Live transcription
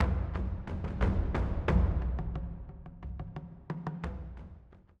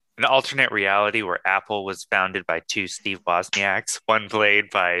an alternate reality where Apple was founded by two Steve Wozniaks, one played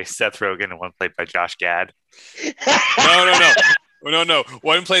by Seth Rogen and one played by Josh Gad. No, no, no. No, no.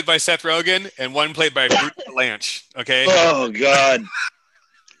 One played by Seth Rogen and one played by Bruce Blanche. Okay. Oh God.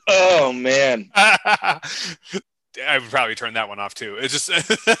 Oh man. I would probably turn that one off too. It's just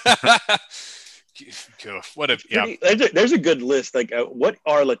what a yeah. There's a good list. Like, what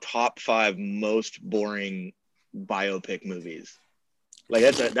are the top 5 most boring biopic movies? Like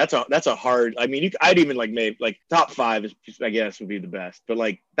that's a hard. I mean, I'd even like maybe like top 5 is, I guess, would be the best. But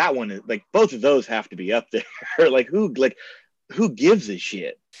like that one is like both of those have to be up there. Like who gives a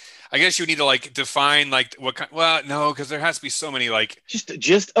shit? I guess you need to like define like what kind. Well, no, because there has to be so many like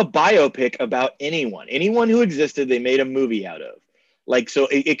just a biopic about anyone who existed. They made a movie out of. Like, so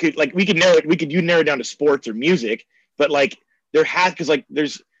it could, like, you narrow it down to sports or music, but like because like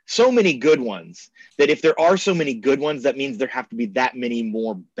there's so many good ones that if there are so many good ones, that means there have to be that many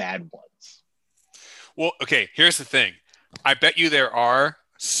more bad ones. Well, okay, here's the thing. I bet you there are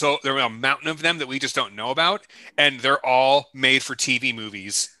a mountain of them that we just don't know about, and they're all made for TV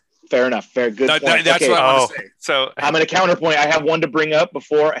movies. Fair enough. Good point. That's what I want to say. So I'm going to counterpoint. I have one to bring up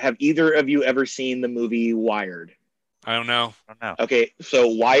before. Have either of you ever seen the movie Wired? I don't know. Okay, so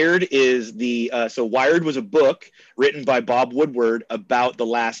Wired is Wired was a book written by Bob Woodward about the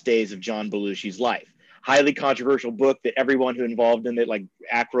last days of John Belushi's life. Highly controversial book that everyone who involved in it, like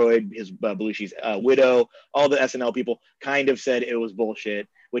Aykroyd, his Belushi's widow, all the SNL people, kind of said it was bullshit.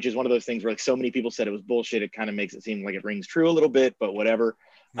 Which is one of those things where like so many people said it was bullshit. It kind of makes it seem like it rings true a little bit, but whatever.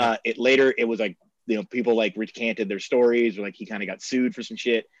 Yeah. It was like, people like recanted their stories, or like he kind of got sued for some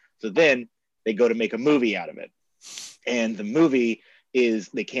shit. So then they go to make a movie out of it. And the movie is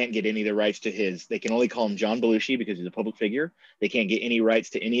they can't get any of the rights to they can only call him John Belushi because he's a public figure. They can't get any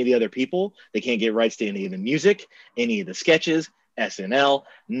rights to any of the other people. They can't get rights to any of the music, any of the sketches, SNL,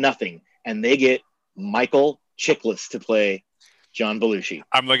 nothing. And they get Michael Chiklis to play John Belushi.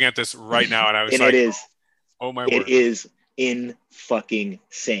 I'm looking at this right now, and I was and like, it is, "Oh my word!" It is in fucking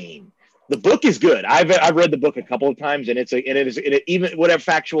sane. The book is good. I've read the book a couple of times, and even whatever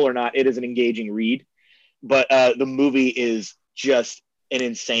factual or not, it is an engaging read. But the movie is just an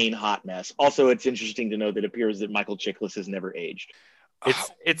insane hot mess. Also, it's interesting to note that it appears that Michael Chiklis has never aged.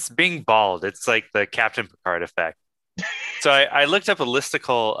 It's being bald. It's like the Captain Picard effect. So I looked up a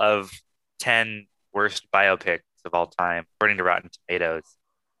listicle of 10 worst biopics of all time, according to Rotten Tomatoes.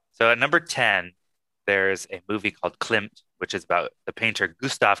 So at number 10, there's a movie called Klimt, which is about the painter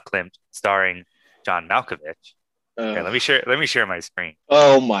Gustav Klimt, starring John Malkovich. Here, let me share my screen.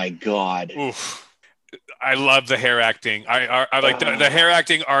 Oh my God. Oof. I love the hair acting. I like the hair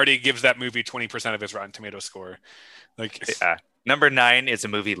acting already gives that movie 20% of its Rotten Tomato score. Like, yeah. Number 9 is a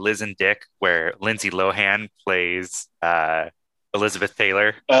movie Liz and Dick, where Lindsay Lohan plays Elizabeth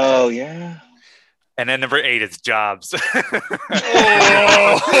Taylor. Oh yeah. And then number 8 is Jobs.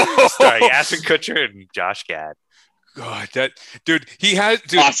 Oh! Sorry, Ashton Kutcher and Josh Gad. God, he has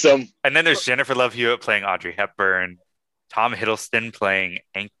awesome. And then there's Jennifer Love Hewitt playing Audrey Hepburn, Tom Hiddleston playing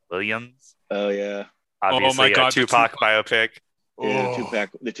Hank Williams. Oh yeah. Obviously, oh my God, a Tupac biopic. Yeah,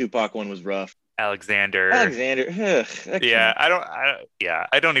 the Tupac one was rough. Alexander. Yeah,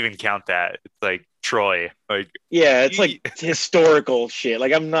 I don't even count that. It's like Troy. Like, yeah, it's like historical shit.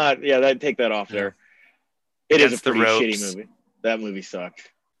 Like, I'm not. Yeah, I'd take that off there. It is a pretty shitty movie. That movie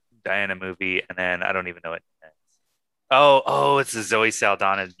sucked. Diana movie, and then I don't even know it. Oh, it's the Zoe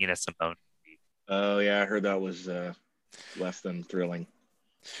Saldana, Nina Simone movie. Oh yeah, I heard that was less than thrilling.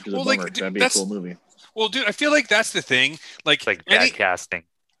 Well, that'd be a cool movie. Well, dude, I feel like that's the thing. Like bad casting.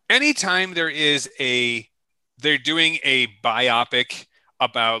 Anytime they're doing a biopic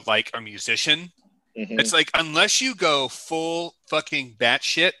about like a musician, it's like, unless you go full fucking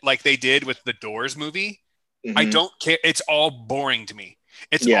batshit like they did with the Doors movie, I don't care. It's all boring to me.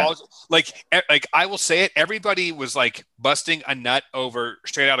 It's all like I will say it. Everybody was like busting a nut over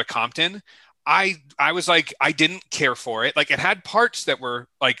Straight Outta Compton. I was like, I didn't care for it. Like, it had parts that were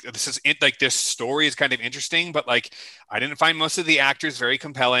like, this story is kind of interesting, but like, I didn't find most of the actors very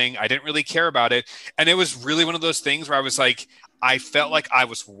compelling. I didn't really care about it. And it was really one of those things where I was like, I felt like I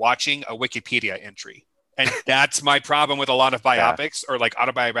was watching a Wikipedia entry. And that's my problem with a lot of biopics or like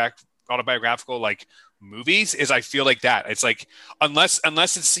autobiographical like movies, is I feel like that. It's like, unless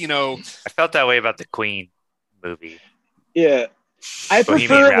it's, I felt that way about the Queen movie. Yeah. I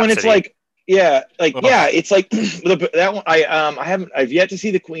prefer it when it's like, yeah, like it's like that one. I've yet to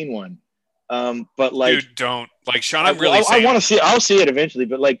see the Queen one, but like, dude, don't like Sean. I want to see. I'll see it eventually,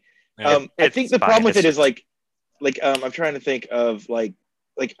 but like, I think the problem with it is like, I'm trying to think of like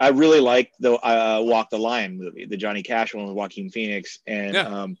like I really like the Walk the Line movie, the Johnny Cash one with Joaquin Phoenix,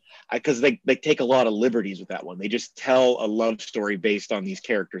 and because they take a lot of liberties with that one. They just tell a love story based on these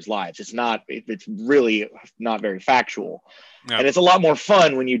characters' lives. It's really not very factual, and it's a lot more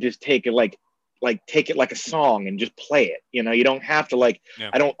fun when you just take it like take it like a song and just play it. You know, you don't have to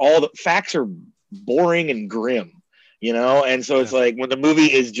all the facts are boring and grim, you know, and so it's like when the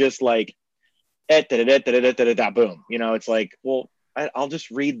movie is just like boom, you know, it's like, well, I'll just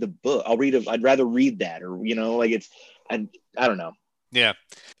read the book. I'd rather read that, or, you know, like I don't know. Yeah.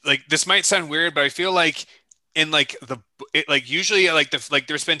 Like this might sound weird, but I feel like in like usually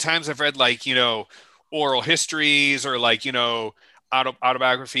there's been times I've read like, you know, oral histories or like, you know,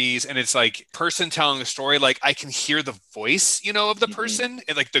 autobiographies, and it's like person telling a story, like I can hear the voice, you know, of the person,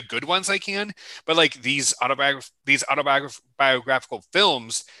 and like the good ones I can, but like these autobiographical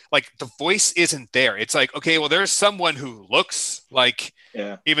films, like the voice isn't there. It's like, okay, well, there's someone who looks like,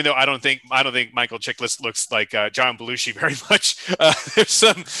 even though I don't think Michael Chiklis looks like John Belushi very much. There's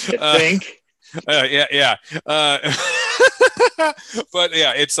some but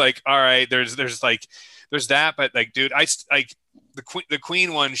yeah, it's like, all right, there's that, but like, dude, I like the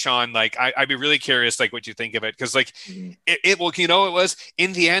Queen one, Sean, like I'd be really curious like what you think of it, because like it well, you know, it was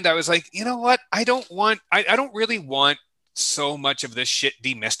in the end I was like, you know what, I don't really want so much of this shit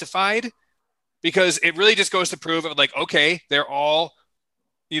demystified, because it really just goes to prove it, like, okay, they're all,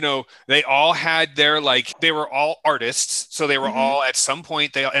 you know, they all had their, like, they were all artists, so they were all at some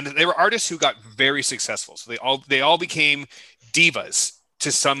point they were artists who got very successful, so they all became divas to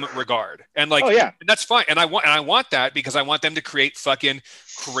some regard, and like, and that's fine, and I want that, because I want them to create fucking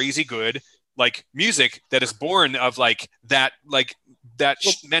crazy good like music that is born of like that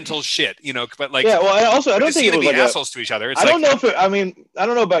mental shit, you know. But like, well, I don't think it was like assholes to each other. It's I don't know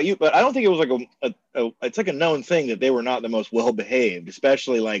about you, but I don't think it was like it's like a known thing that they were not the most well behaved,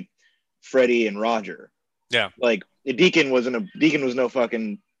 especially like Freddie and Roger. Yeah, like Deacon was no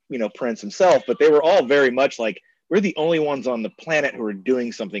fucking, you know, Prince himself, but they were all very much like, we're the only ones on the planet who are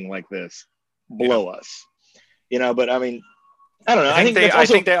doing something like this below us, you know. But I mean, I don't know. I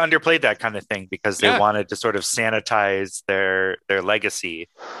think they underplayed that kind of thing because they wanted to sort of sanitize their legacy,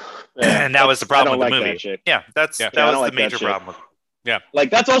 and that was the problem with the movie. That was the major problem. Like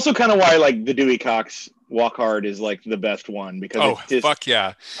that's also kind of why like the Dewey Cox Walk Hard is like the best one, because it's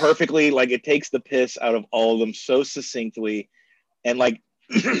just perfectly, like, it takes the piss out of all of them so succinctly, and like.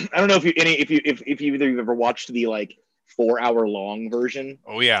 I don't know if either you've ever watched the like 4-hour long version.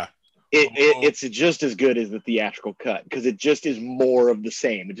 It's just as good as the theatrical cut, because it just is more of the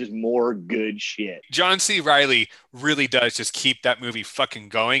same. It's just more good shit. John C. Reilly really does just keep that movie fucking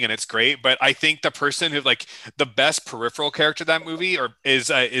going, and it's great. But I think the person who, like, the best peripheral character of that movie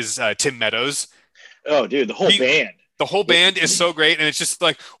is Tim Meadows. Oh, dude, the whole band. The whole band is so great, and it's just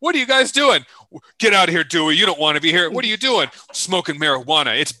like, what are you guys doing? Get out of here, Dewey. You don't want to be here. What are you doing? Smoking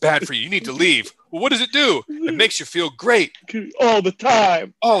marijuana. It's bad for you. You need to leave. Well, what does it do? It makes you feel great. All the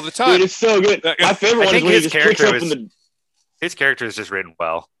time. Dude, it's so good. My favorite one is when he just picks up his character is just written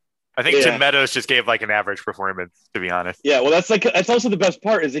well. I think Tim Meadows just gave like an average performance, to be honest. Yeah, well, that's also the best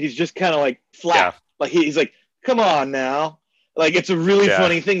part, is that he's just kind of like flat. Yeah. Like he's like, come on now. Like, it's a really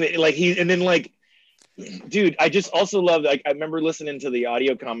funny thing that like and then like, dude, I just also love, like, I remember listening to the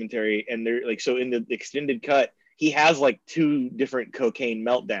audio commentary, and they're like, so in the extended cut, he has like 2 different cocaine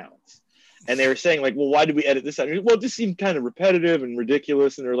meltdowns, and they were saying like, well, why did we edit this out? Well, it just seemed kind of repetitive and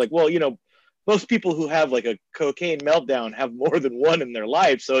ridiculous, and they're like, well, you know, most people who have like a cocaine meltdown have more than one in their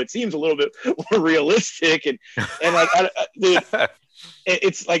life, so it seems a little bit more realistic, and like, dude,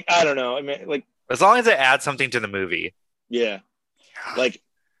 it's like, I don't know, I mean, like, as long as it adds something to the movie, like.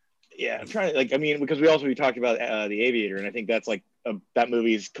 Yeah, I'm trying to, like, I mean, because we talked about The Aviator, and I think that's like that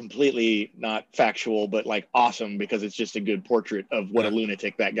movie is completely not factual, but like awesome, because it's just a good portrait of what a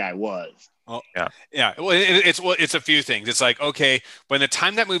lunatic that guy was. Well, Well, it's a few things. It's like, okay, by the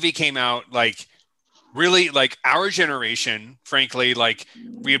time that movie came out, like, really, like, our generation, frankly, like,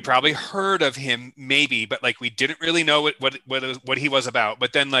 we had probably heard of him maybe, but like, we didn't really know what he was about.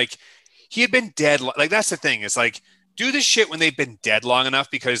 But then, like, he had been dead. Like, that's the thing. It's like, do this shit when they've been dead long enough,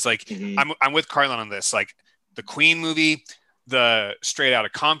 because like, I'm with Carlin on this, like the Queen movie, the Straight Outta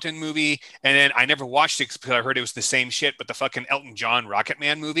Compton movie, and then I never watched it because I heard it was the same shit, but the fucking Elton John Rocket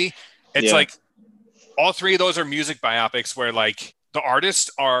Man movie, it's like, all 3 of those are music biopics where like the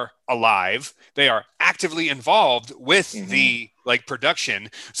artists are alive, they are actively involved with the like production,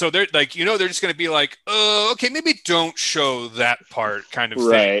 so they're like, you know, they're just going to be like, okay, maybe don't show that part, kind of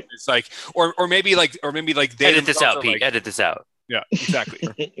thing. It's like, or maybe they edit this out, Pete. Like, edit this out. Yeah, exactly.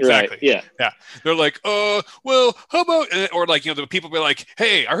 Right. Yeah. They're like, well, how about, or like, the people be like,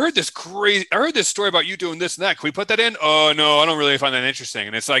 hey, I heard this story about you doing this and that. Can we put that in? Oh no, I don't really find that interesting.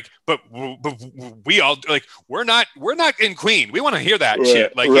 And it's like, but we all like, we're not in Queen. We want to hear that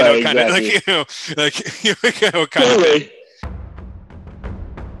shit. Like, kind of exactly. like, kind of kind Totally.